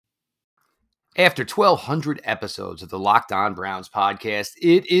After 1,200 episodes of the Locked On Browns podcast,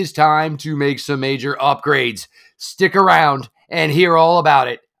 it is time to make some major upgrades. Stick around and hear all about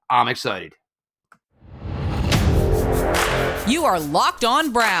it. I'm excited. You are Locked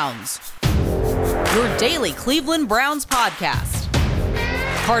On Browns, your daily Cleveland Browns podcast.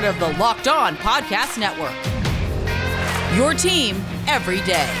 Part of the Locked On Podcast Network. Your team every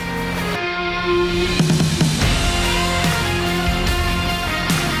day.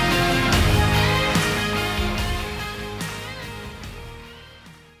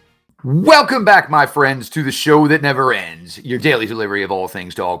 Welcome back, my friends, to the show that never ends. Your daily delivery of all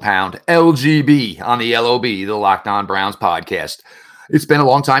things Dog Pound, LGB on the LOB, the Locked On Browns podcast. It's been a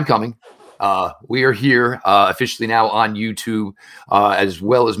long time coming. We are here officially now on YouTube, as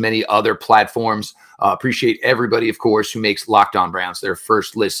well as many other platforms. Appreciate everybody, of course, who makes Locked On Browns their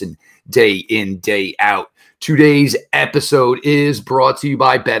first listen day in, day out. Today's episode is brought to you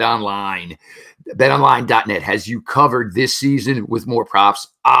by BetOnline. BetOnline.net has you covered this season with more props,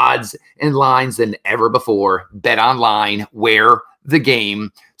 odds, and lines than ever before. BetOnline, where the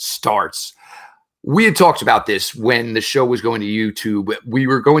game starts. We had talked about this when the show was going to YouTube. We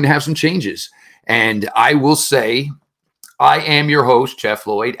were going to have some changes. And I will say, I am your host, Jeff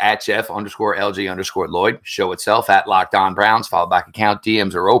Lloyd, at Jeff_LG_Lloyd. Show itself at Locked On Browns. Follow back account.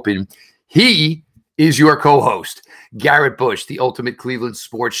 DMs are open. He is your co-host, Garrett Bush, the Ultimate Cleveland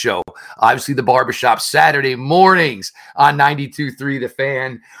Sports Show. Obviously, the Barbershop Saturday mornings on 92.3 The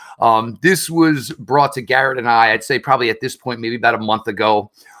Fan. This was brought to Garrett and I'd say probably at this point, maybe about a month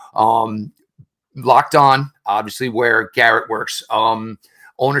ago. Locked On, obviously, where Garrett works.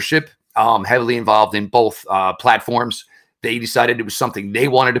 Ownership, heavily involved in both platforms. They decided it was something they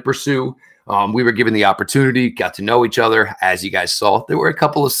wanted to pursue. We were given the opportunity, got to know each other. As you guys saw, there were a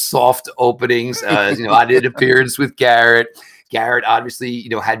couple of soft openings. I did an appearance with Garrett. Garrett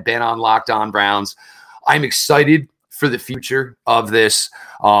obviously, had been on Locked On Browns. I'm excited for the future of this.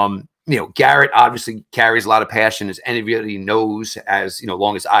 Garrett obviously carries a lot of passion, as anybody knows, as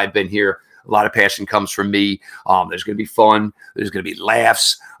long as I've been here. A lot of passion comes from me. There's going to be fun. There's going to be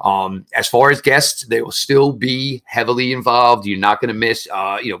laughs. As far as guests, they will still be heavily involved. You're not going to miss,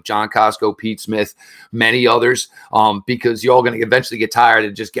 John Costco, Pete Smith, many others, because you're all going to eventually get tired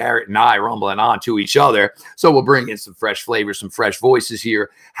of just Garrett and I rumbling on to each other. So we'll bring in some fresh flavors, some fresh voices here,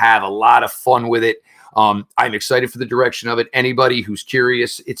 have a lot of fun with it. I'm excited for the direction of it. Anybody who's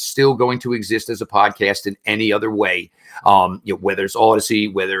curious, it's still going to exist as a podcast in any other way. Whether it's Odyssey,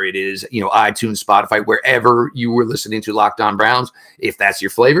 whether it is, iTunes, Spotify, wherever you were listening to Locked On Browns, if that's your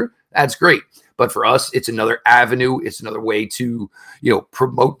flavor, that's great. But for us, it's another avenue. It's another way to,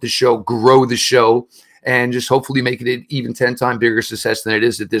 promote the show, grow the show, and just hopefully make it an even 10 times bigger success than it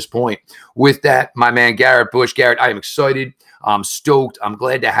is at this point. With that, my man, Garrett Bush. Garrett, I am excited. I'm stoked. I'm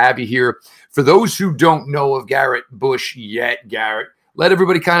glad to have you here. For those who don't know of Garrett Bush yet, Garrett, let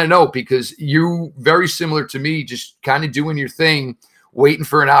everybody kind of know, because you very similar to me, just kind of doing your thing, waiting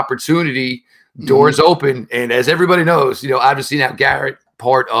for an opportunity, doors open. And as everybody knows, obviously now Garrett,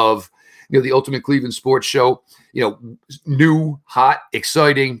 part of, the Ultimate Cleveland Sports Show, new, hot,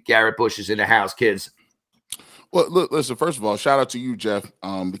 exciting. Garrett Bush is in the house, kids. Well, look, listen, first of all, shout out to you, Jeff,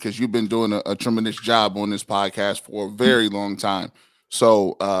 because you've been doing a tremendous job on this podcast for a very long time.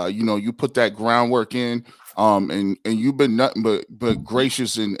 So, you put that groundwork in, and you've been nothing but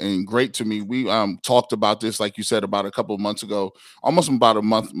gracious and great to me. We talked about this, like you said, about a couple of months ago, almost about a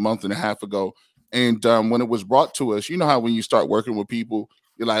month and a half ago. And when it was brought to us, you know how when you start working with people,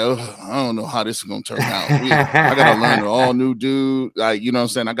 you're like, oh, I don't know how this is going to turn out. I got to learn an all new dude. Like, you know what I'm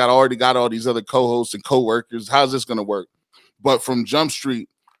saying? I already got all these other co-hosts and co-workers. How's this going to work? But from Jump Street,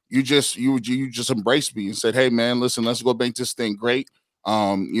 you just embraced me and said, hey, man, listen, let's go make this thing great.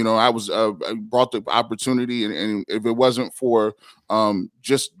 I brought the opportunity, and if it wasn't for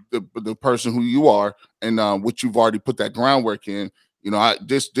just the person who you are and what you've already put that groundwork in,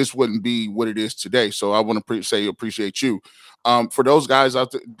 this wouldn't be what it is today. So I want to appreciate you. For those guys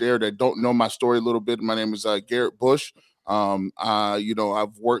out there that don't know my story a little bit, my name is Garrett Bush.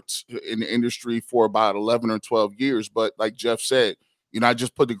 I've worked in the industry for about 11 or 12 years, but like Jeff said, I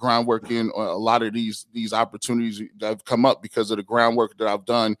just put the groundwork in on a lot of these opportunities that have come up because of the groundwork that I've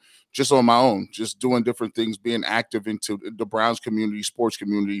done just on my own, just doing different things, being active into the Browns community, sports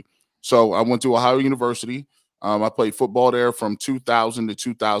community. So I went to Ohio University. I played football there from 2000 to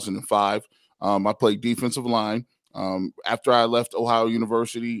 2005. I played defensive line. After I left Ohio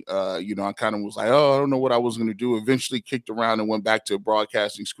University, I kind of was like, I don't know what I was going to do. Eventually kicked around and went back to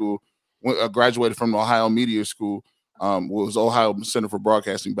broadcasting school. Graduated from the Ohio Media School. Was Ohio Center for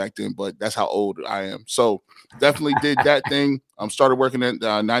Broadcasting back then, but that's how old I am. So definitely did that thing. Started working at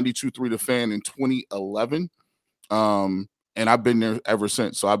 92.3 The Fan in 2011. And I've been there ever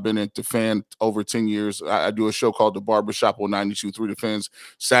since. So I've been at The Fan over 10 years. I do a show called The Barbershop on 92.3 The Fans,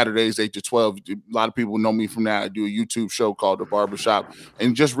 Saturdays, 8 to 12. A lot of people know me from that. I do a YouTube show called The Barbershop.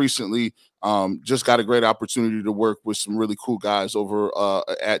 And just recently, just got a great opportunity to work with some really cool guys over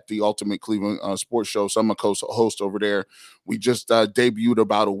at the Ultimate Cleveland Sports Show. So I'm a host over there. We just debuted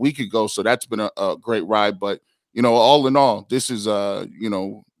about a week ago. So that's been a great ride. But, all in all, this is,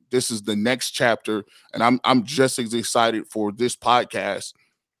 this is the next chapter, and I'm just as excited for this podcast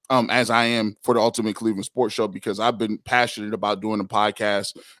as I am for the Ultimate Cleveland Sports Show, because I've been passionate about doing a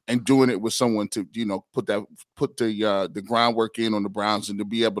podcast and doing it with someone to put the groundwork in on the Browns and to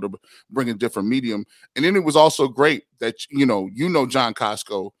be able to bring a different medium. And then it was also great that John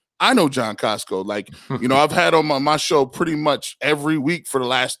Costco. I know John Costco. Like, I've had on my show pretty much every week for the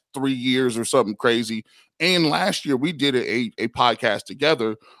last 3 years or something crazy. And last year we did a podcast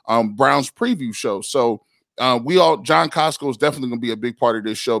together, Browns preview show. So John Costco is definitely going to be a big part of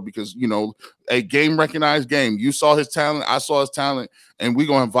this show because, a game recognized game. You saw his talent. I saw his talent, and we're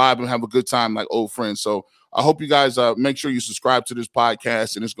going to vibe and have a good time like old friends. So I hope you guys make sure you subscribe to this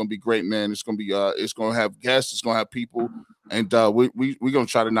podcast, and it's going to be great, man. It's going to be it's going to have guests. It's going to have people, and we're going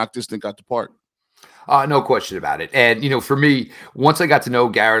to try to knock this thing out the park. No question about it. And, for me, once I got to know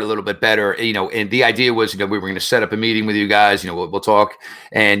Garrett a little bit better, and the idea was, we were going to set up a meeting with you guys, we'll talk,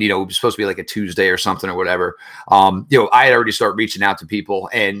 and, it was supposed to be like a Tuesday or something or whatever. I had already started reaching out to people,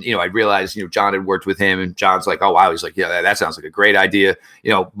 and, I realized, John had worked with him, and John's like, oh, wow. He's like, yeah, that sounds like a great idea.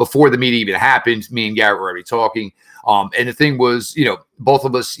 Before the meeting even happened, me and Garrett were already talking. And the thing was, both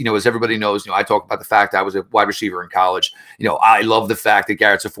of us, as everybody knows, I talk about the fact I was a wide receiver in college. I love the fact that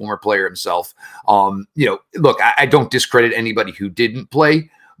Garrett's a former player himself. Look, I don't discredit anybody who didn't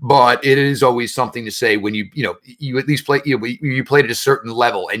play, but it is always something to say when you at least play, you played at a certain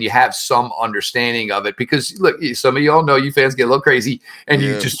level and you have some understanding of it, because look, some of y'all know you fans get a little crazy and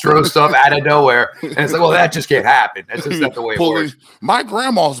you just throw stuff out of nowhere. And it's like, well, that just can't happen. That's just not the way it works. My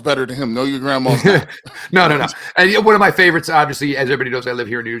grandma's better than him. No, your grandma's not. No. And one of my favorites, obviously, as everybody knows, I live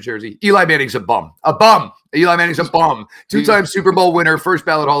here in New Jersey. Eli Manning's a bum. Eli Manning's a bum. 2-time Super Bowl winner, first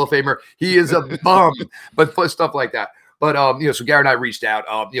ballot Hall of Famer. He is a bum. But stuff like that. But, so Garrett and I reached out,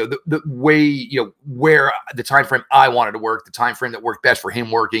 the way, where the time frame I wanted to work, the time frame that worked best for him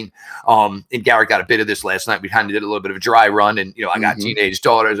working. And Garrett got a bit of this last night. We kind of did a little bit of a dry run, and, I got teenage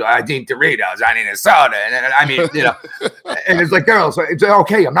daughters. I need Doritos. I need a soda. And I mean, and it's like, girls, it's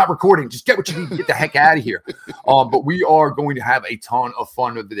okay. I'm not recording. Just get what you need to get the heck out of here. But we are going to have a ton of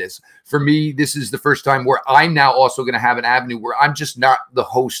fun with this. For me, this is the first time where I'm now also going to have an avenue where I'm just not the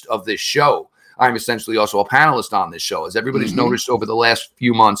host of this show. I'm essentially also a panelist on this show. As everybody's noticed over the last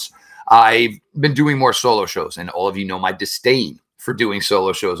few months, I've been doing more solo shows, and all of you know my disdain for doing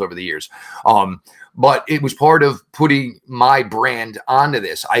solo shows over the years. But it was part of putting my brand onto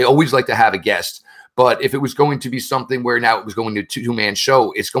this. I always like to have a guest, but if it was going to be something where now it was going to a two-man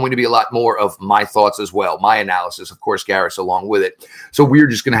show, it's going to be a lot more of my thoughts as well, my analysis. Of course, Garrett's along with it. So we're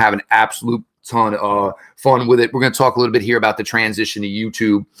just going to have an absolute ton of fun with it. We're going to talk a little bit here about the transition to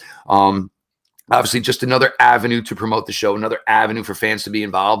YouTube. Obviously, just another avenue to promote the show, another avenue for fans to be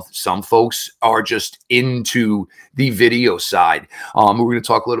involved. Some folks are just into the video side. We're going to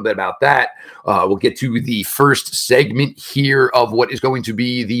talk a little bit about that. We'll get to the first segment here of what is going to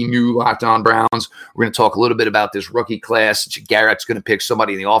be the new Locked On Browns. We're going to talk a little bit about this rookie class. Garrett's going to pick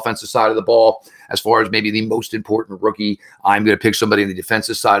somebody on the offensive side of the ball. As far as maybe the most important rookie, I'm going to pick somebody on the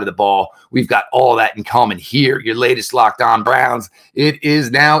defensive side of the ball. We've got all that in common here. Your latest Locked On Browns. It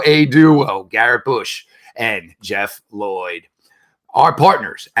is now a duo, Garrett Bush and Jeff Lloyd. Our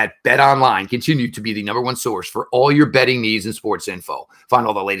partners at BetOnline continue to be the number one source for all your betting needs and sports info. Find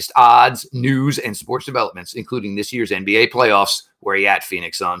all the latest odds, news, and sports developments, including this year's NBA playoffs. Where are you at,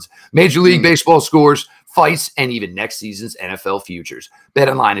 Phoenix Suns? Major League Baseball scores, fights, and even next season's NFL futures.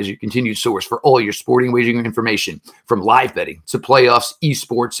 BetOnline is your continued source for all your sporting wagering information, from live betting to playoffs,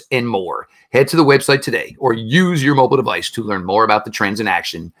 esports, and more. Head to the website today or use your mobile device to learn more about the trends in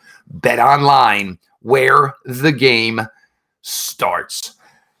action. BetOnline, where the game starts.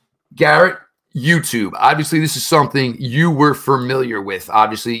 Garrett, YouTube. Obviously, this is something you were familiar with.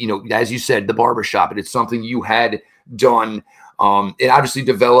 Obviously, as you said, the barbershop, and it's something you had done. It obviously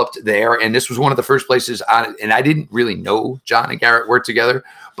developed there, and this was one of the first places and I didn't really know John and Garrett worked together,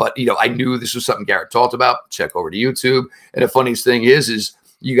 but I knew this was something Garrett talked about. Check over to YouTube. And the funniest thing is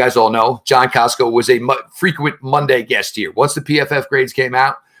you guys all know John Costco was a frequent Monday guest here. Once the PFF grades came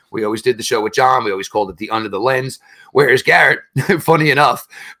out, We always did the show with John. We always called it the Under the Lens. Whereas Garrett, funny enough,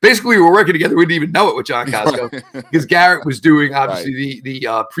 basically we were working together. We didn't even know it with John Costco because Garrett was doing obviously the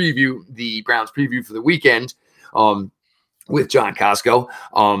preview, the Browns preview for the weekend. With John Costco,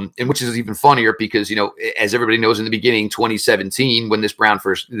 and which is even funnier because, you know, as everybody knows, in the beginning, 2017, when this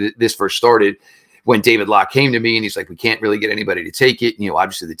first started, when David Locke came to me and he's like, we can't really get anybody to take it. You know,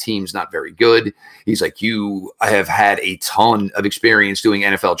 obviously the team's not very good. He's like, you have had a ton of experience doing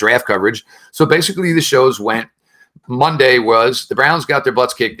NFL draft coverage. So basically the shows went, Monday was the Browns got their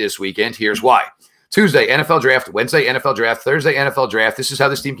butts kicked this weekend. Here's why. Tuesday, NFL draft. Wednesday, NFL draft. Thursday, NFL draft. This is how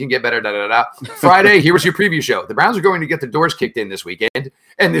this team can get better. Friday, here was your preview show. The Browns are going to get their doors kicked in this weekend,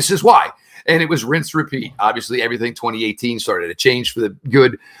 and this is why. And it was rinse, repeat. Obviously, everything 2018 started to change for the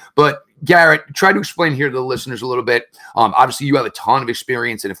good. But Garrett, try to explain here to the listeners a little bit. Obviously, you have a ton of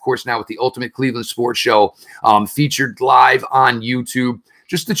experience, and of course, now with the Ultimate Cleveland Sports Show featured live on YouTube,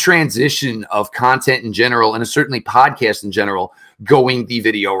 just the transition of content in general, and certainly podcasts in general, going the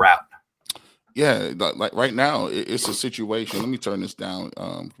video route. Yeah, like right now, it's a situation. Let me turn this down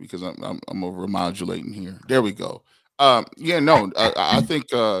because I'm over modulating here. There we go. I think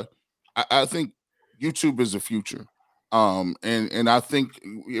YouTube is the future. And I think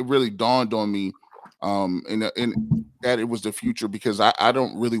it really dawned on me in that it was the future because I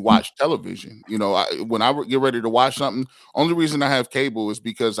don't really watch television. You know, when I get ready to watch something, only reason I have cable is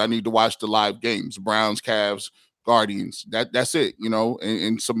because I need to watch the live games, Browns, Cavs, Guardians. That's it, you know,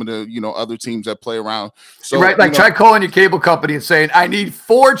 and some of the, you know, other teams that play around. So right, like try calling your cable company and saying, I need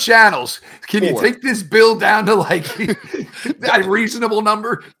 4 channels. Can you take this bill down to like a reasonable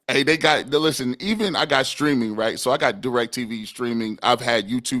number? Hey, listen, even I got streaming, right? So I got DirecTV streaming. I've had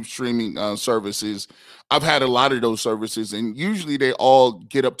YouTube streaming services. I've had a lot of those services, and usually they all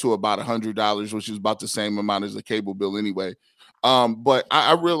get up to about $100, which is about the same amount as the cable bill anyway. But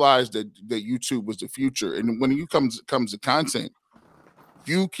I realized that YouTube was the future. And when it comes to content,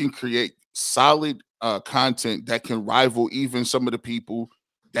 you can create solid content that can rival even some of the people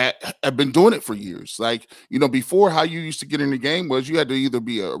that have been doing it for years. Like, you know, before, how you used to get in the game was you had to either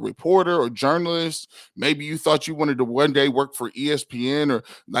be a reporter or journalist. Maybe you thought you wanted to one day work for ESPN, or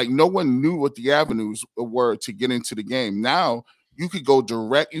like no one knew what the avenues were to get into the game. Now, you could go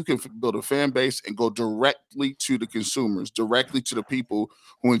direct, you can build a fan base and go directly to the consumers, directly to the people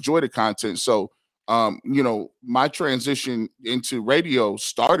who enjoy the content. So, you know, my transition into radio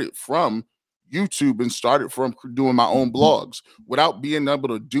started from YouTube and started from doing my own blogs. Without being able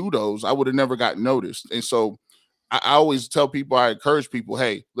to do those, I would have never got noticed. And so I always tell people, I encourage people,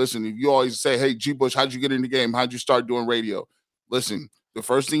 hey, listen, if you always say, hey, G. Bush, how'd you get in the game? How'd you start doing radio? Listen, the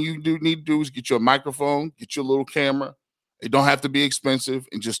first thing you need to do is get you a microphone, get you a little camera. It don't have to be expensive,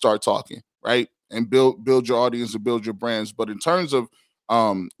 and just start talking, right? And build your audience and build your brands. But in terms of,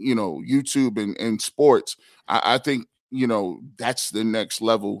 you know, YouTube and sports, I think, you know, that's the next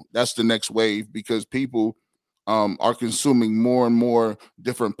level. That's the next wave because people are consuming more and more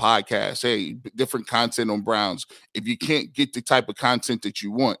different podcasts, hey, different content on Browns. If you can't get the type of content that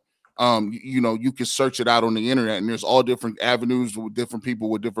you want, you know, you can search it out on the internet, and there's all different avenues with different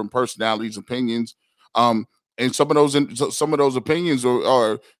people with different personalities, opinions. And some of those opinions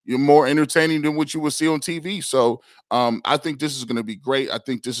are more entertaining than what you would see on TV. So I think this is going to be great. I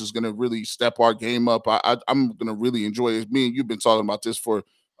think this is going to really step our game up. I'm going to really enjoy it. Me and you've been talking about this for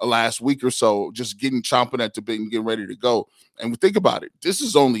the last week or so, just chomping at the bit and getting ready to go. And think about it. This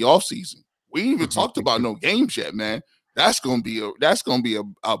is only off season. We ain't even talked about no games yet, man. That's going to be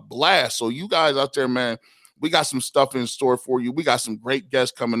a blast. So you guys out there, man, we got some stuff in store for you. We got some great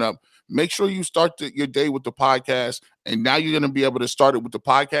guests coming up. Make sure you start your day with the podcast, and now you're going to be able to start it with the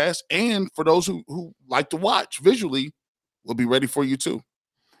podcast. And for those who like to watch visually, we'll be ready for you too.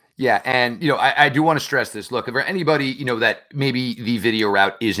 Yeah, and, you know, I do want to stress this. Look, if there anybody, you know, that maybe the video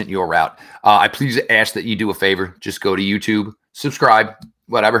route isn't your route, I please ask that you do a favor. Just go to YouTube, subscribe,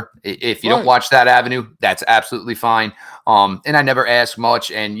 whatever. If you don't watch that avenue, that's absolutely fine. And I never ask much,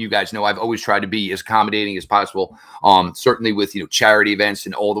 and you guys know I've always tried to be as accommodating as possible. Certainly with, you know, charity events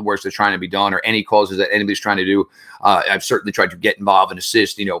and all the work that's trying to be done, or any causes that anybody's trying to do. I've certainly tried to get involved and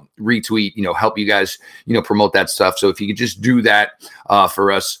assist, you know, retweet, you know, help you guys, you know, promote that stuff. So if you could just do that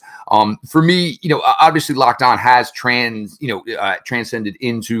for us. For me, you know, obviously Locked On has transcended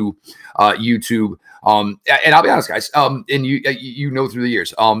into YouTube. And I'll be honest, guys, and you know, through the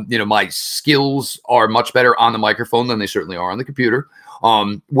years, you know, my skills are much better on the microphone than they certainly are on the computer.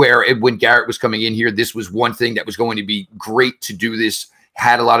 When Garrett was coming in here, this was one thing that was going to be great to do this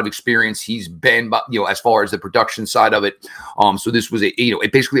had a lot of experience. He's been, as far as the production side of it. So this was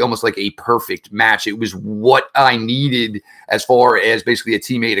it basically almost like a perfect match. It was what I needed as far as basically a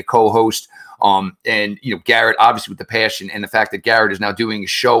teammate, a co-host. And Garrett, obviously with the passion and the fact that Garrett is now doing a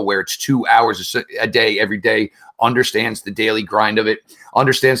show where it's 2 hours a day, every day, understands the daily grind of it,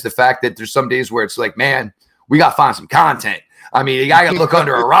 understands the fact that there's some days where it's like, man, we got to find some content. I mean, I got to look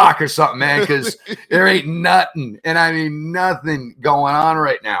under a rock or something, man, because there ain't nothing. And I mean, nothing going on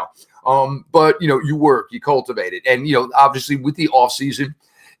right now. But, you work, you cultivate it. And, obviously with the off season,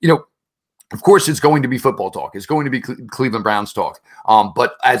 of course, it's going to be football talk. It's going to be Cleveland Browns talk.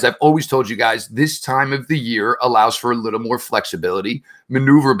 But as I've always told you guys, this time of the year allows for a little more flexibility,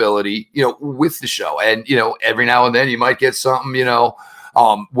 maneuverability, with the show. And, every now and then you might get something,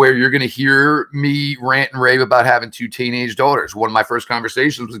 where you're going to hear me rant and rave about having 2 teenage daughters. One of my first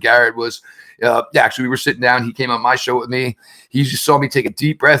conversations with Garrett was, actually, we were sitting down. He came on my show with me. He just saw me take a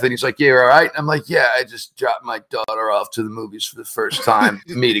deep breath, and he's like, yeah, all right. I'm like, yeah, I just dropped my daughter off to the movies for the first time,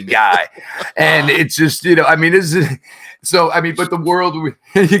 meet a guy. And it's just, but the world,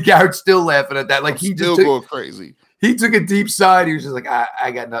 Garrett's still laughing at that. Like, he just going crazy. He took a deep side. He was just like,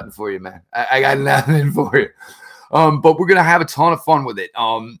 I got nothing for you, man. I got nothing for you. But we're going to have a ton of fun with it.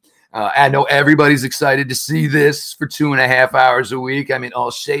 I know everybody's excited to see this for 2.5 hours a week. I mean,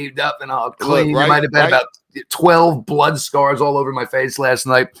 all shaved up and all clean. There might have been about 12 blood scars all over my face last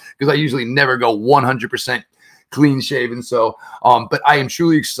night because I usually never go 100% clean shaven. So, but I am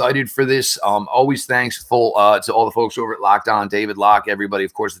truly excited for this. Always thankful to all the folks over at Locked On, David Locke, everybody,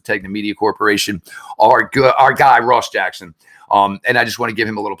 of course, the Tegna Media Corporation, our guy, Ross Jackson. And I just want to give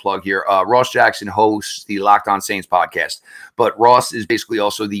him a little plug here. Ross Jackson hosts the Locked On Saints podcast, but Ross is basically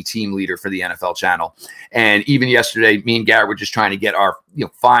also the team leader for the NFL channel. And even yesterday, me and Garrett were just trying to get our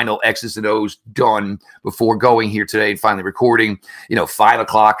final X's and O's done before going here today and finally recording. 5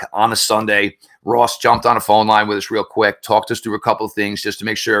 o'clock on a Sunday. Ross jumped on a phone line with us real quick, talked us through a couple of things just to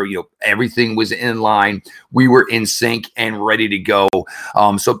make sure, everything was in line. We were in sync and ready to go.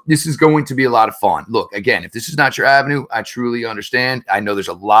 So this is going to be a lot of fun. Look, again, if this is not your avenue, I truly understand. I know there's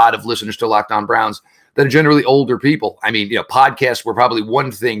a lot of listeners to Locked On Browns that are generally older people. I mean, podcasts were probably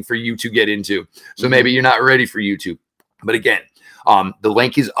one thing for you to get into. So maybe you're not ready for YouTube. But again, the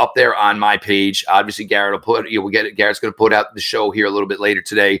link is up there on my page. Obviously, Garrett will Garrett's going to put out the show here a little bit later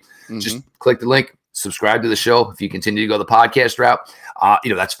today. Mm-hmm. Just click the link, subscribe to the show. If you continue to go the podcast route,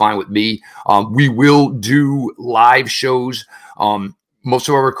 that's fine with me. We will do live shows. Most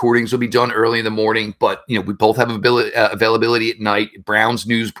of our recordings will be done early in the morning, but we both have availability at night. Browns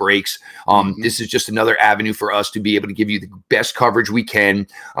news breaks. This is just another avenue for us to be able to give you the best coverage we can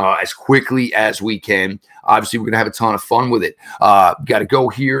as quickly as we can. Obviously, we're going to have a ton of fun with it. Got to go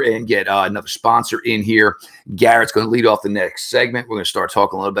here and get another sponsor in here. Garrett's going to lead off the next segment. We're going to start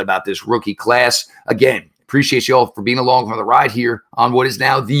talking a little bit about this rookie class. Again, appreciate you all for being along for the ride here on what is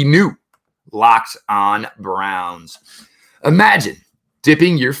now the new Locked On Browns. Imagine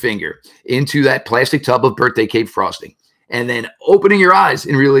dipping your finger into that plastic tub of birthday cake frosting and then opening your eyes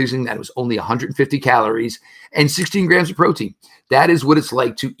and realizing that it was only 150 calories and 16 grams of protein. That is what it's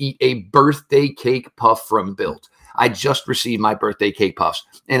like to eat a birthday cake puff from Built. I just received my birthday cake puffs,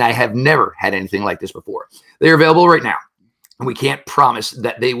 and I have never had anything like this before. They're available right now, and we can't promise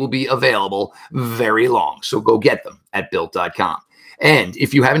that they will be available very long. So go get them at Built.com. And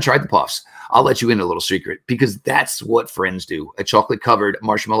if you haven't tried the puffs, I'll let you in a little secret because that's what friends do. A chocolate-covered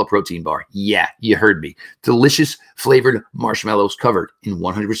marshmallow protein bar. Yeah, you heard me. Delicious flavored marshmallows covered in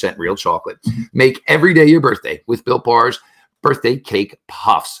 100% real chocolate. Make every day your birthday with Built Bars birthday cake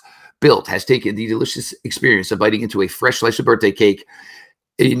puffs. Built has taken the delicious experience of biting into a fresh slice of birthday cake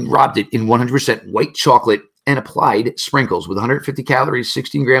and robbed it in 100% white chocolate and applied sprinkles with 150 calories,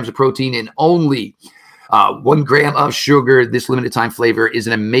 16 grams of protein, and only 1 gram of sugar. This limited time flavor is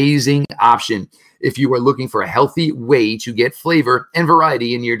an amazing option if you are looking for a healthy way to get flavor and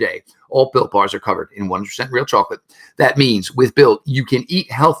variety in your day. All Built Bars are covered in 100% real chocolate. That means with Built, you can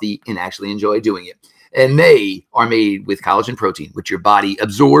eat healthy and actually enjoy doing it. And they are made with collagen protein, which your body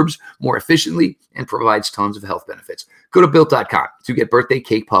absorbs more efficiently and provides tons of health benefits. Go to Built.com to get birthday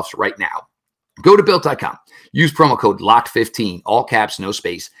cake puffs right now. Go to Built.com. Use promo code LOCKED15, all caps, no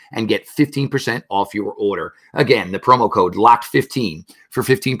space, and get 15% off your order. Again, the promo code LOCKED15 for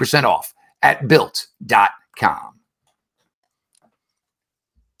 15% off at Built.com.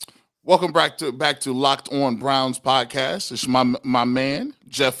 Welcome back to Locked On Browns podcast. It's my man,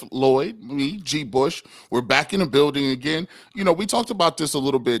 Jeff Lloyd, me, G. Bush. We're back in the building again. We talked about this a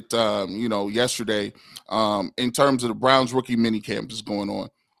little bit, yesterday in terms of the Browns rookie minicamp that's going on.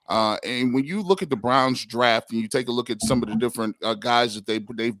 And when you look at the Browns draft and you take a look at some of the different guys that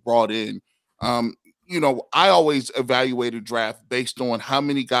they've brought in, I always evaluate a draft based on how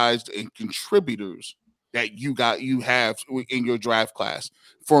many guys and contributors that you have in your draft class.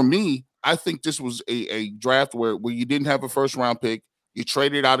 For me, I think this was a draft where you didn't have a first round pick, you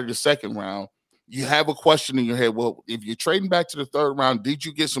traded out of the second round. You have a question in your head. Well, if you're trading back to the third round, did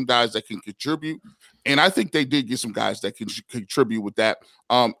you get some guys that can contribute? And I think they did get some guys that can contribute with that.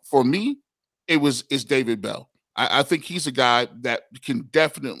 For me, it's David Bell. I think he's a guy that can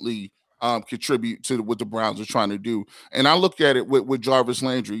definitely contribute to what the Browns are trying to do. And I look at it with Jarvis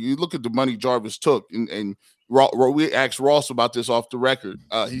Landry. You look at the money Jarvis took, and we asked Ross about this off the record.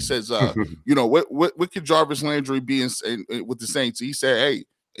 He says, what could Jarvis Landry be in with the Saints? He said, hey,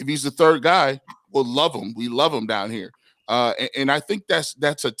 if he's the third guy, we'll love him. We love him down here. And I think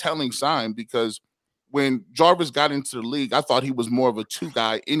that's a telling sign, because when Jarvis got into the league, I thought he was more of a two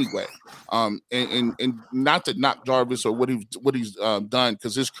guy anyway. And not to knock Jarvis or what he's done,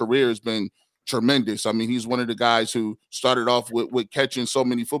 because his career has been tremendous. I mean, he's one of the guys who started off with catching so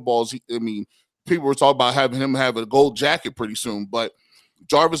many footballs. People were talking about having him have a gold jacket pretty soon, but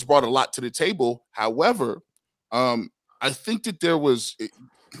Jarvis brought a lot to the table. However, I think that there was,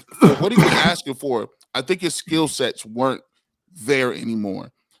 for what he was asking for, I think his skill sets weren't there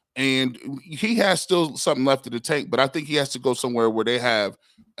anymore. And he has still something left in the tank, but I think he has to go somewhere where they have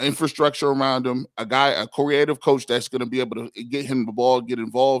infrastructure around him, a creative coach that's going to be able to get him the ball, get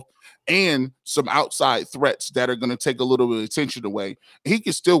involved, and some outside threats that are going to take a little bit of attention away. He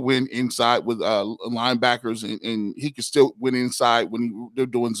can still win inside with linebackers, and he can still win inside when they're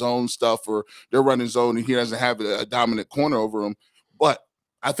doing zone stuff or they're running zone and he doesn't have a dominant corner over him. But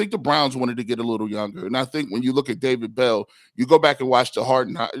I think the Browns wanted to get a little younger. And I think when you look at David Bell, you go back and watch the Hard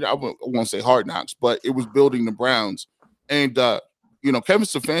Knocks. I won't say Hard Knocks, but it was building the Browns. And, Kevin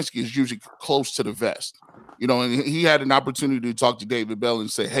Stefanski is usually close to the vest, and he had an opportunity to talk to David Bell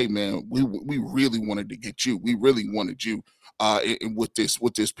and say, hey, man, we really wanted to get you. We really wanted you with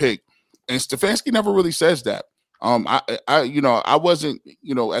this pick. And Stefanski never really says that. I wasn't,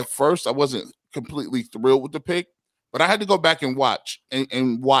 at first I wasn't completely thrilled with the pick, but I had to go back and watch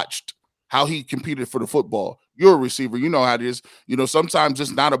and watched how he competed for the football. You're a receiver. You know how it is. Sometimes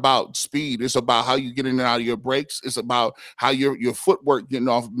it's not about speed. It's about how you get in and out of your breaks. It's about how your footwork getting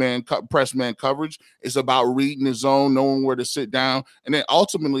off press man coverage. It's about reading the zone, knowing where to sit down. And then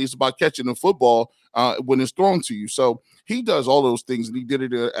ultimately it's about catching the football when it's thrown to you. So he does all those things, and he did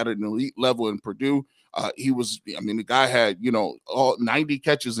it at an elite level in Purdue. The guy had, all 90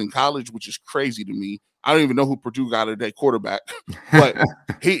 catches in college, which is crazy to me. I don't even know who Purdue got at that quarterback, but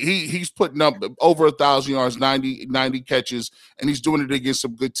he's putting up over 1,000 yards, 90 catches, and he's doing it against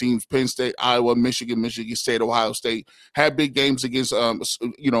some good teams: Penn State, Iowa, Michigan State, Ohio State. Had big games against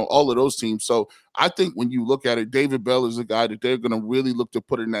all of those teams. So I think when you look at it, David Bell is a guy that they're going to really look to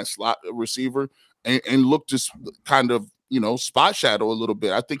put in that slot receiver and look to kind of spot shadow a little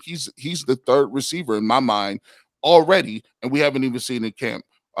bit. I think he's the third receiver in my mind already, and we haven't even seen it camp.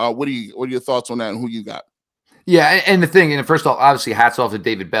 What are your thoughts on that, and who you got? Yeah, and the thing, and first off, obviously, hats off to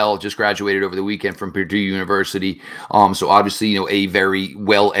David Bell. Just graduated over the weekend from Purdue University. So obviously, a very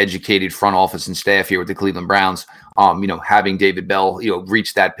well-educated front office and staff here with the Cleveland Browns. Having David Bell,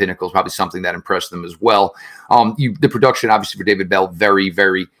 reach that pinnacle is probably something that impressed them as well. The production, obviously, for David Bell, very,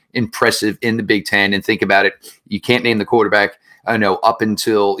 very impressive in the Big Ten. And think about it, you can't name the quarterback. I know up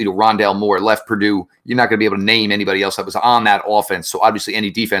until Rondale Moore left Purdue, you're not going to be able to name anybody else that was on that offense. So obviously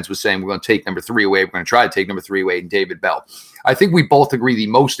any defense was saying, we're going to take number 3 away. We're going to try to take number 3 away in David Bell. I think we both agree the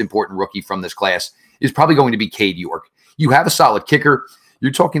most important rookie from this class is probably going to be Cade York. You have a solid kicker.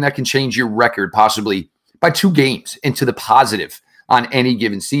 You're talking that can change your record possibly by 2 games into the positive on any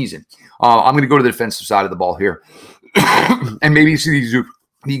given season. I'm going to go to the defensive side of the ball here. And maybe you see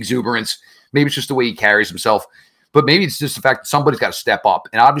the exuberance. Maybe it's just the way he carries himself. But maybe it's just the fact that somebody's got to step up.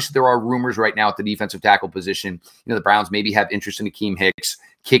 And obviously there are rumors right now at the defensive tackle position. The Browns maybe have interest in Akeem Hicks,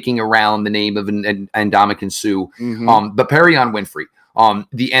 kicking around the name of Ndamukong Suh. Mm-hmm. But Perion Winfrey,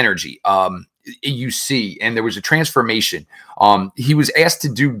 the energy, you see, and there was a transformation. He was asked to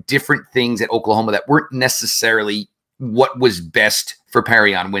do different things at Oklahoma that weren't necessarily what was best for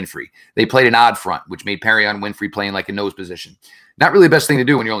Perion Winfrey. They played an odd front, which made Perion Winfrey playing like a nose position. Not really the best thing to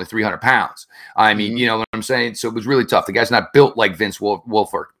do when you're only 300 pounds. I mean, you know what I'm saying? So it was really tough. The guy's not built like Vince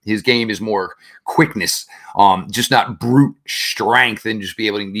Wilfork. His game is more quickness, just not brute strength and just be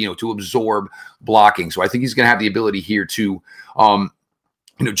able to, to absorb blocking. So I think he's going to have the ability here to,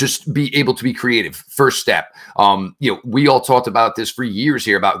 just be able to be creative. First step. We all talked about this for years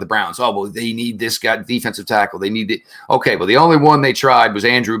here about the Browns. Oh, well, they need this guy, defensive tackle. They need it. Okay, well, the only one they tried was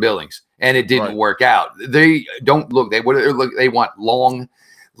Andrew Billings, and it didn't work out. They don't look. They want long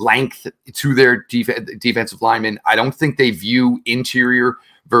length to their defensive linemen. I don't think they view interior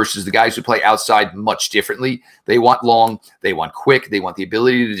versus the guys who play outside much differently. They want long, they want quick, they want the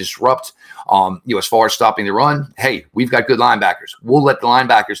ability to disrupt. As far as stopping the run, hey, we've got good linebackers. We'll let the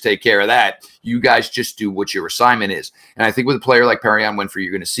linebackers take care of that. You guys just do what your assignment is. And I think with a player like Perrion Winfrey,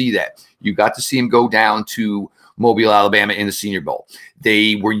 you're going to see that. You got to see him go down to Mobile, Alabama in the Senior Bowl.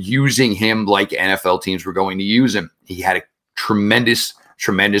 They were using him like NFL teams were going to use him. He had a tremendous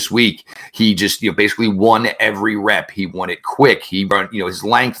week. He just, basically won every rep. He won it quick. He run, his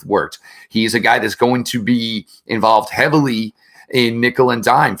length worked. He's a guy that's going to be involved heavily in nickel and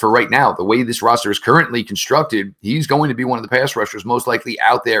dime for right now. The way this roster is currently constructed, he's going to be one of the pass rushers most likely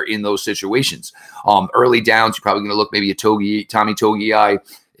out there in those situations. Early downs, you're probably going to look maybe at Tommy Togiai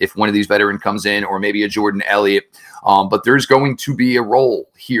if one of these veterans comes in, or maybe a Jordan Elliott. But there's going to be a role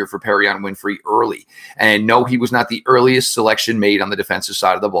here for Perrion Winfrey early. And no, he was not the earliest selection made on the defensive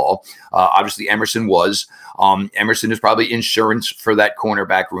side of the ball. Obviously, Emerson was. Emerson is probably insurance for that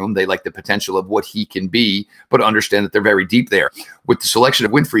cornerback room. They like the potential of what he can be, but understand that they're very deep there. With the selection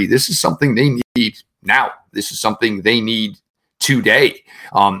of Winfrey, this is something they need now. This is something they need today.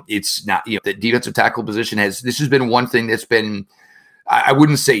 It's not, the defensive tackle position this has been one thing that's been, I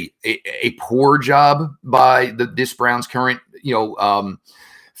wouldn't say a poor job by this Browns current,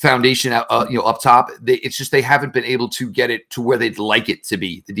 foundation, up top. It's just they haven't been able to get it to where they'd like it to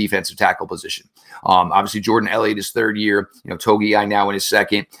be, the defensive tackle position. Obviously, Jordan Elliott is third year, Togiai now in his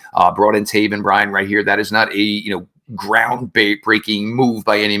second, brought in Taven Bryan right here. That is not a, ground-breaking move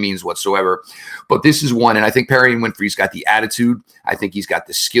by any means whatsoever. But this is one, and I think Perrion Winfrey's got the attitude. I think he's got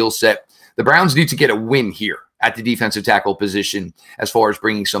the skill set. The Browns need to get a win here at the defensive tackle position as far as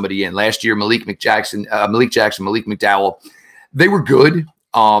bringing somebody in. Last year, Malik Jackson, Malik McDowell, they were good,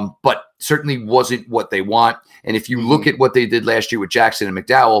 but certainly wasn't what they want. And if you look at what they did last year with Jackson and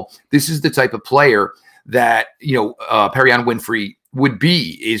McDowell, this is the type of player that, Perrion Winfrey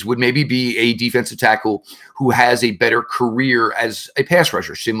would maybe be a defensive tackle who has a better career as a pass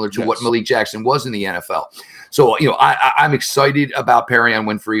rusher, similar to what Malik Jackson was in the NFL. So, I'm excited about Perrion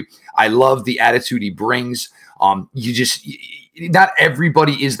Winfrey. I love the attitude he brings. Not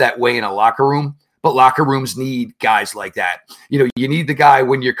everybody is that way in a locker room, but locker rooms need guys like that. You need the guy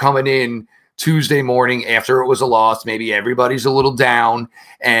when you're coming in Tuesday morning after it was a loss, maybe everybody's a little down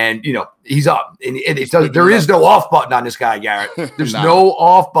and, he's up and there is no off button on this guy, Garrett. There's no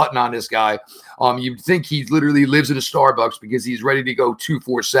off button on this guy. You'd think he literally lives in a Starbucks because he's ready to go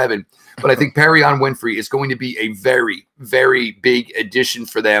 247. But I think Perrion Winfrey is going to be a very, very big addition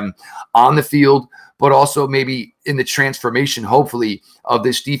for them on the field, but also maybe in the transformation, hopefully, of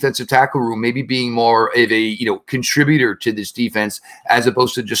this defensive tackle room, maybe being more of a, contributor to this defense as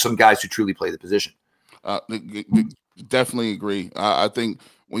opposed to just some guys who truly play the position. Definitely agree. I think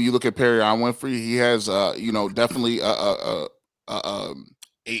when you look at Perrion Winfrey, he has, definitely a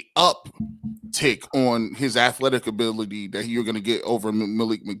uptick on his athletic ability that you're going to get over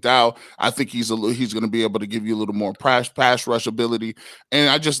Malik McDowell. I think he's going to be able to give you a little more pass rush ability. And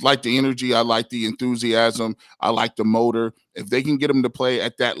I just like the energy. I like the enthusiasm. I like the motor. If they can get him to play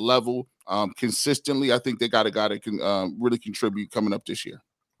at that level consistently, I think they got a guy that can really contribute coming up this year.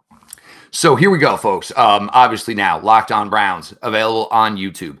 So here we go, folks. Obviously now, Locked On Browns, available on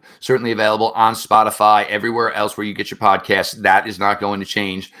YouTube, certainly available on Spotify, everywhere else where you get your podcasts. That is not going to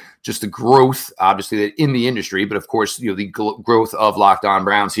change. Just the growth, obviously, in the industry, but of course, the growth of Locked On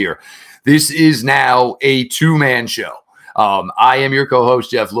Browns here. This is now a two-man show. I am your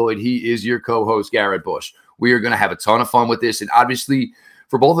co-host, Jeff Lloyd. He is your co-host, Garrett Bush. We are going to have a ton of fun with this, and obviously,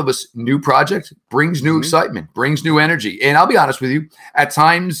 for both of us, new project brings new excitement, brings new energy. And I'll be honest with you, at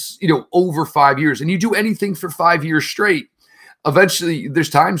times, over 5 years, and you do anything for 5 years straight, eventually there's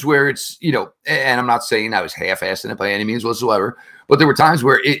times where it's, and I'm not saying I was half-assing it by any means whatsoever, but there were times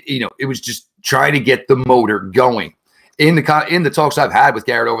where it was just trying to get the motor going. In the talks I've had with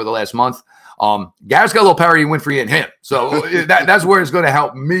Garrett over the last month, Garrett's got a little Perrion Winfrey in him. So that's where it's going to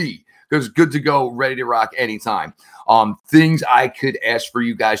help me, because it's good to go, ready to rock anytime. Things I could ask for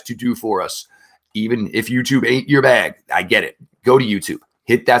you guys to do for us, even if YouTube ain't your bag. I get it. Go to YouTube.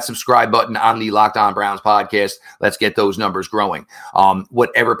 Hit that subscribe button on the Locked On Browns podcast. Let's get those numbers growing.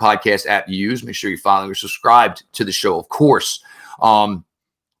 Whatever podcast app you use, make sure you're following or subscribed to the show, of course.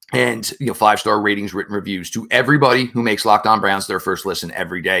 and 5-star ratings, written reviews to everybody who makes Locked On Browns their first listen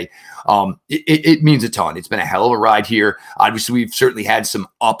every day. It means a ton. It's been a hell of a ride here. Obviously, we've certainly had some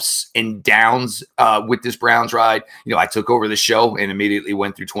ups and downs with this Browns ride. I took over the show and immediately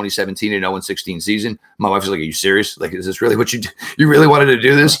went through 2017 and 0-16 season. My wife was like, "Are you serious? Like, is this really what you really wanted to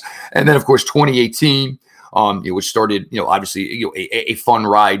do this?" And then, of course, 2018, which started, obviously, a fun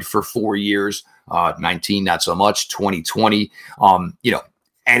ride for 4 years. 19, not so much. 2020,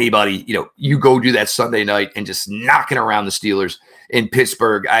 anybody, you go do that Sunday night and just knocking around the Steelers in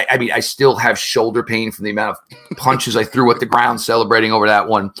Pittsburgh. I mean, I still have shoulder pain from the amount of punches I threw at the ground celebrating over that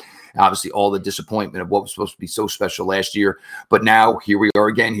one. Obviously, all the disappointment of what was supposed to be so special last year. But now here we are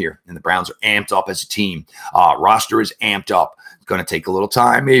again here, and the Browns are amped up as a team. Roster is amped up. It's going to take a little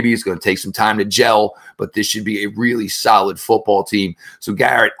time. Maybe it's going to take some time to gel, but this should be a really solid football team. So,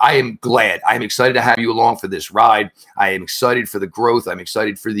 Garrett, I am glad. I am excited to have you along for this ride. I am excited for the growth. I'm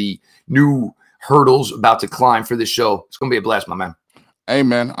excited for the new hurdles about to climb for this show. It's going to be a blast, my man. Hey,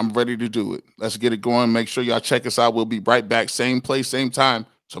 man, I'm ready to do it. Let's get it going. Make sure y'all check us out. We'll be right back. Same place, same time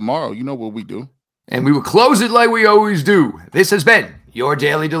tomorrow. You know what we do. And we will close it like we always do. This has been your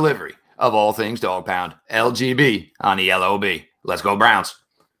daily delivery of all things Dog Pound. LGB on the LOB. Let's go Browns.